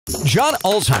John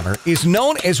Ulzheimer is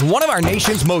known as one of our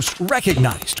nation's most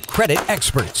recognized credit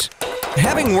experts.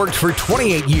 Having worked for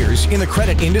 28 years in the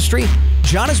credit industry,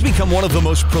 John has become one of the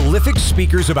most prolific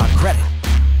speakers about credit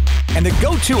and the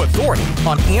go-to authority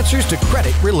on answers to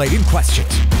credit-related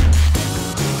questions.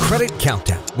 Credit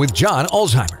Countdown with John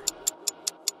Ulzheimer.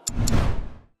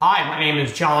 Hi, my name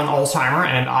is John Ulzheimer,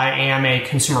 and I am a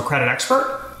consumer credit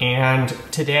expert. And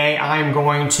today I'm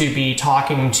going to be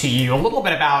talking to you a little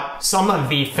bit about some of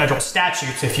the federal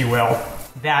statutes, if you will,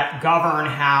 that govern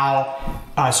how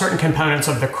certain components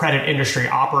of the credit industry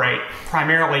operate,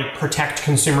 primarily protect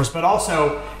consumers, but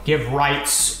also give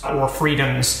rights or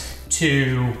freedoms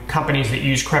to companies that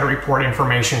use credit report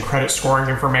information, credit scoring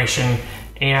information,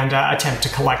 and attempt to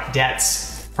collect debts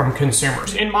from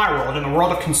consumers. In my world, in the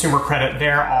world of consumer credit,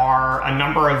 there are a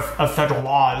number of federal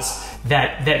laws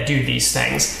that do these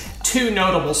things. Two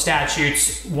notable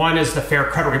statutes. One is the Fair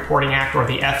Credit Reporting Act, or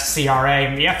the FCRA.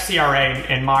 And the FCRA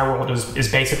in my world is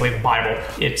basically the Bible.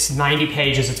 It's 90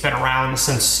 pages. It's been around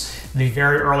since the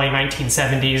very early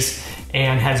 1970s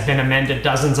and has been amended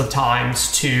dozens of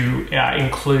times to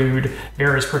include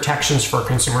various protections for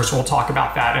consumers. We'll talk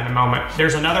about that in a moment.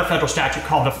 There's another federal statute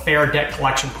called the Fair Debt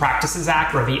Collection Practices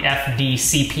Act, or the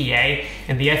FDCPA.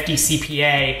 And the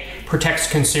FDCPA protects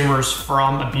consumers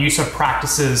from abusive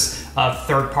practices of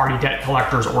third-party debt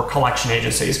collectors or collection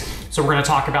agencies. So we're going to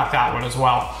talk about that one as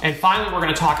well. And finally, we're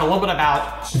going to talk a little bit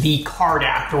about the CARD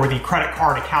Act, or the Credit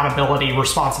Card Accountability,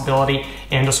 Responsibility,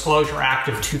 and Disclosure Act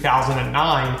of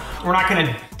 2009. We're not going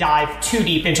to dive too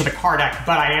deep into the CARD Act,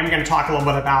 but I am going to talk a little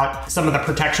bit about some of the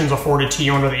protections afforded to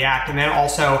you under the Act, and then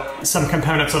also some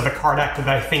components of the CARD Act that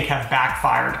I think have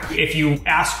backfired. If you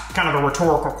ask kind of a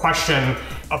rhetorical question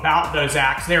about those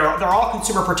acts, they're all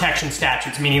consumer protection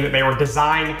statutes, meaning that they were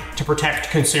designed to protect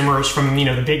consumers from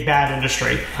the big bad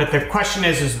industry. But the question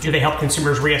is do they help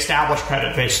consumers reestablish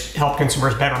credit? Do they help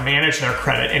consumers better manage their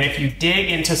credit? And if you dig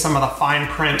into some of the fine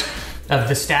print of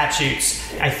the statutes,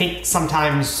 I think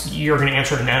sometimes you're going to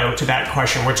answer no to that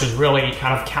question, which is really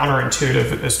kind of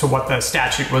counterintuitive as to what the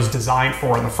statute was designed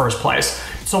for in the first place.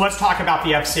 So let's talk about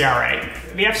the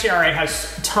FCRA. The FCRA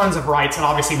has tons of rights, and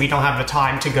obviously we don't have the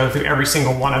time to go through every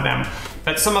single one of them.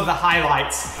 But some of the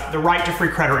highlights: the right to free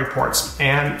credit reports.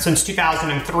 And since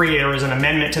 2003, there was an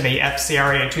amendment to the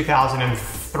FCRA in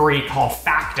 2003 called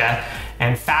FACTA,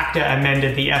 and FACTA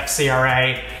amended the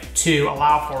FCRA to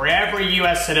allow for every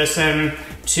U.S. citizen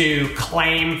to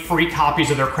claim free copies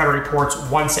of their credit reports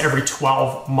once every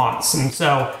 12 months. And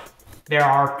so there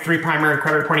are three primary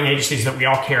credit reporting agencies that we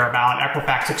all care about: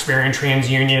 Equifax, Experian,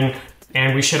 TransUnion,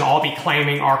 and we should all be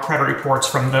claiming our credit reports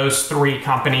from those three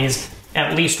companies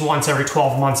at least once every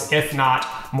 12 months, if not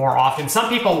more often. Some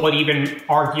people would even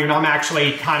argue, and I'm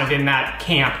actually kind of in that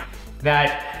camp,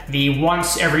 that the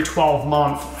once every 12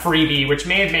 month freebie, which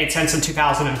may have made sense in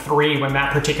 2003 when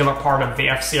that particular part of the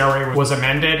FCRA was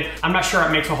amended, I'm not sure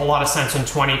it makes a whole lot of sense in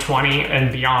 2020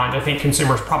 and beyond. I think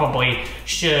consumers probably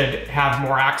should have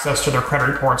more access to their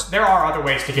credit reports. There are other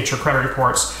ways to get your credit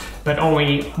reports, but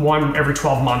only one every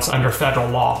 12 months under federal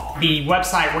law. The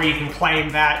website where you can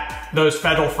claim those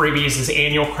federal freebies is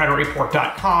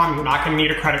annualcreditreport.com. You're not going to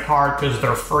need a credit card because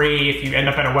they're free. If you end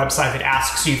up at a website that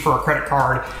asks you for a credit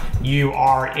card, you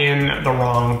are in the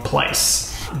wrong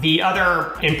place. The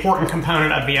other important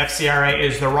component of the FCRA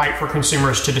is the right for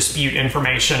consumers to dispute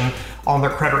information on their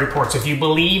credit reports. If you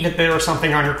believe that there is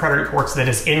something on your credit reports that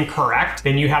is incorrect,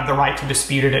 then you have the right to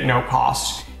dispute it at no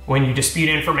cost. When you dispute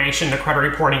information, the credit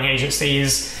reporting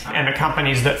agencies and the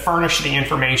companies that furnish the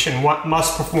information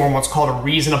must perform what's called a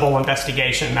reasonable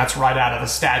investigation. That's right out of the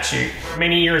statute.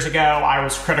 Many years ago, I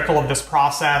was critical of this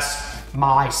process.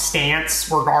 My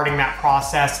stance regarding that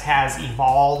process has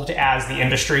evolved as the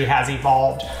industry has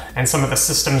evolved, and some of the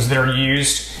systems that are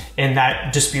used in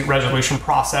that dispute resolution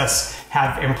process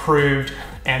have improved,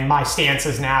 and my stance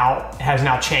has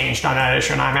now changed on that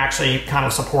issue, and I'm actually kind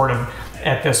of supportive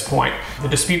at this point. The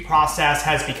dispute process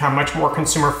has become much more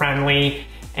consumer friendly,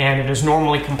 and it is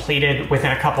normally completed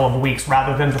within a couple of weeks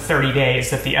rather than the 30 days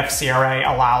that the FCRA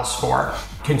allows for.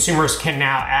 Consumers can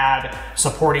now add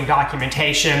supporting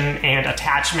documentation and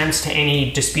attachments to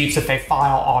any disputes that they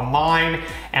file online,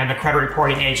 and the credit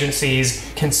reporting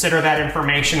agencies consider that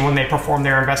information when they perform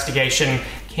their investigation,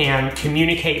 can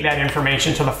communicate that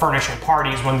information to the furnishing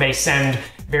parties when they send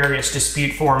various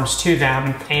dispute forms to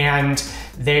them, and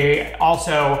they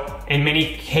also, in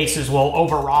many cases, will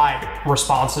override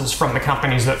responses from the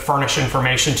companies that furnish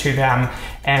information to them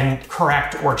and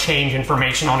correct or change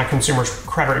information on a consumer's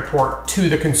credit report to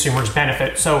the consumer's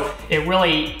benefit. So it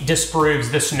really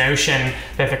disproves this notion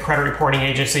that the credit reporting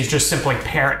agencies just simply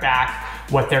parrot back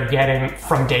what they're getting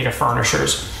from data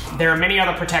furnishers. There are many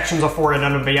other protections afforded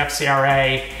under the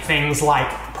FCRA, things like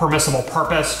permissible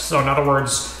purpose. So in other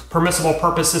words, permissible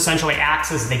purpose essentially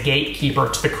acts as the gatekeeper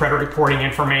to the credit reporting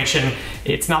information.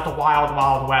 It's not the wild,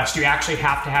 wild west. You actually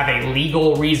have to have a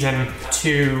legal reason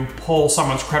to pull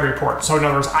someone's credit report. So in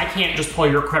other words, I can't just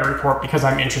pull your credit report because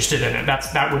I'm interested in it.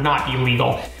 That would not be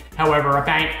legal. However, a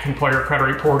bank can pull your credit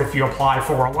report if you apply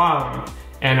for a loan.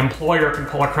 An employer can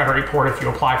pull a credit report if you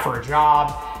apply for a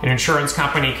job. An insurance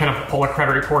company can pull a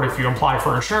credit report if you apply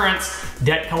for insurance.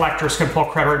 Debt collectors can pull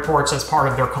credit reports as part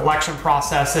of their collection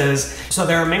processes. So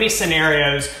there are many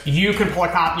scenarios. You can pull a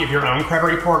copy of your own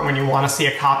credit report when you want to see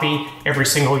a copy every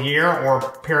single year or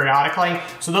periodically.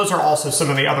 So those are also some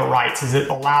of the other rights, is it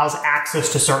allows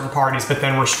access to certain parties but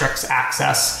then restricts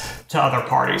access to other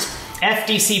parties.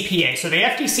 FDCPA. So the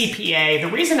FDCPA, the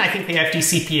reason I think the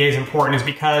FDCPA is important is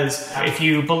because if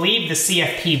you believe the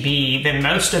CFPB, then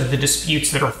most of the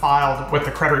disputes that are filed with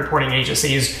the credit reporting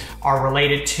agencies are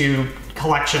related to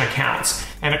collection accounts.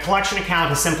 And a collection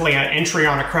account is simply an entry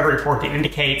on a credit report that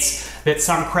indicates that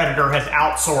some creditor has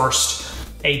outsourced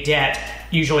a debt,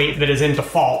 usually that is in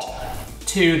default,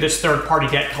 to this third-party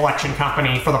debt collection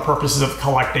company for the purposes of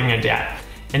collecting a debt.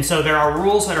 And so there are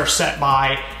rules that are set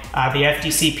by the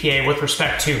FDCPA with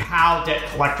respect to how debt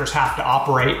collectors have to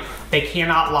operate. They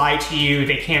cannot lie to you,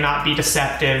 they cannot be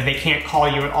deceptive, they can't call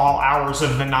you at all hours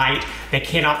of the night, they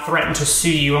cannot threaten to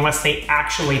sue you unless they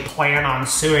actually plan on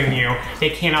suing you. They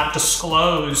cannot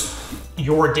disclose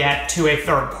your debt to a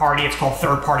third party. It's called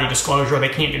third-party disclosure. They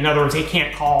can't, in other words, they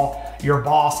can't call your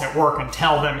boss at work and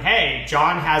tell them, hey,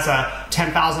 John has a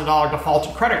 $10,000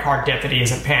 defaulted credit card debt that he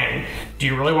isn't paying. Do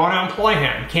you really want to employ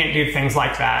him? Can't do things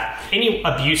like that. Any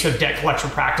abusive debt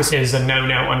collection practice is a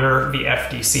no-no under the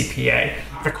FDCPA.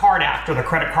 The CARD Act, or the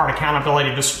Credit Card Accountability,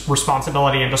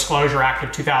 Responsibility, and Disclosure Act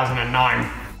of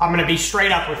 2009. I'm going to be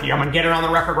straight up with you. I'm going to get it on the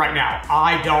record right now.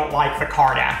 I don't like the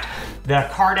CARD Act. The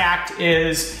CARD Act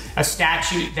is a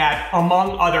statute that,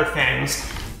 among other things,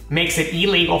 makes it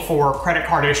illegal for credit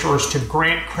card issuers to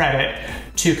grant credit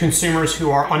to consumers who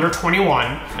are under 21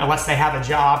 unless they have a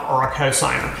job or a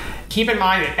cosigner. Keep in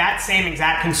mind that that same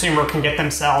exact consumer can get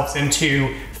themselves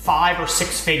into 5 or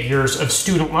 6 figures of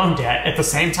student loan debt at the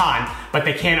same time, but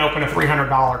they can't open a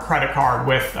 $300 credit card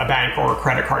with a bank or a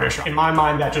credit card issuer. In my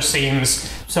mind, that just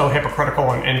seems so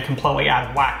hypocritical and completely out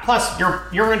of whack. Plus, you're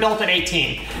an adult at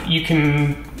 18. You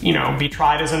can, be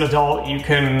tried as an adult. You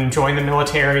can join the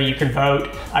military. You can vote.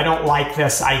 I don't like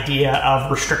this idea of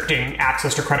restricting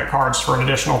access to credit cards for an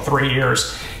additional 3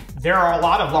 years. There are a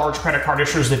lot of large credit card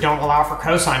issuers that don't allow for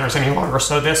cosigners any longer,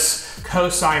 so this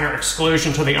cosigner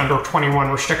exclusion to the under 21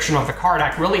 restriction of the CARD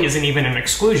Act really isn't even an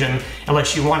exclusion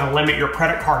unless you want to limit your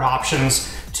credit card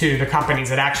options to the companies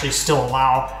that actually still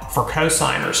allow for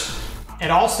cosigners.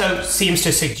 It also seems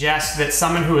to suggest that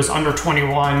someone who is under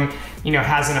 21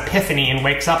 has an epiphany and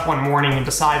wakes up one morning and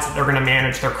decides that they're going to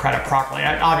manage their credit properly.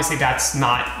 Obviously, that's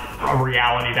not a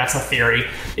reality, that's a theory.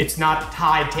 It's not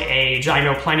tied to age. I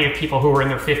know plenty of people who are in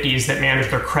their 50s that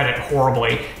manage their credit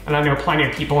horribly, and I know plenty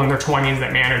of people in their 20s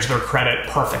that manage their credit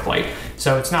perfectly.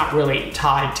 So it's not really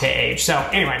tied to age. So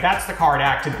anyway, that's the CARD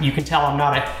Act. You can tell I'm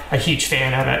not a huge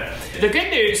fan of it. The good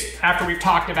news, after we've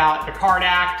talked about the CARD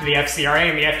Act, the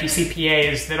FCRA, and the FDCPA,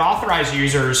 is that authorized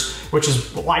users, which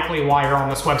is likely why you're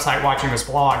on this website watching this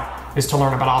blog, is to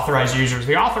learn about authorized users.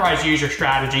 The authorized user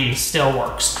strategy still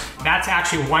works. That's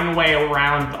actually one way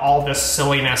around all this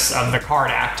silliness of the CARD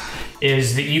Act,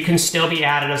 is that you can still be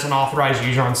added as an authorized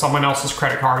user on someone else's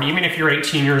credit card, even if you're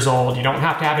 18 years old. You don't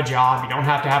have to have a job. You don't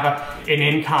have to have an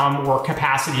income or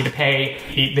capacity to pay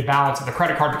the balance of the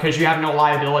credit card because you have no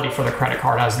liability for the credit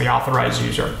card as the authorized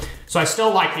user. So I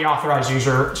still like the authorized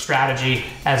user strategy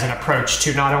as an approach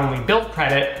to not only build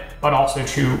credit, but also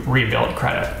to rebuild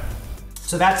credit.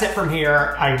 So that's it from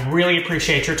here. I really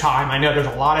appreciate your time. I know there's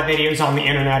a lot of videos on the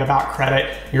internet about credit.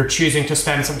 You're choosing to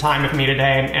spend some time with me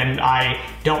today, and I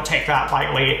don't take that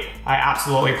lightly. I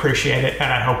absolutely appreciate it,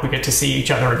 and I hope we get to see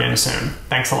each other again soon.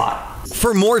 Thanks a lot.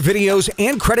 For more videos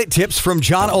and credit tips from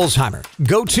John Ulzheimer,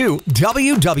 go to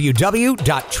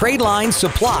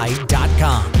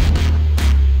www.tradelinesupply.com.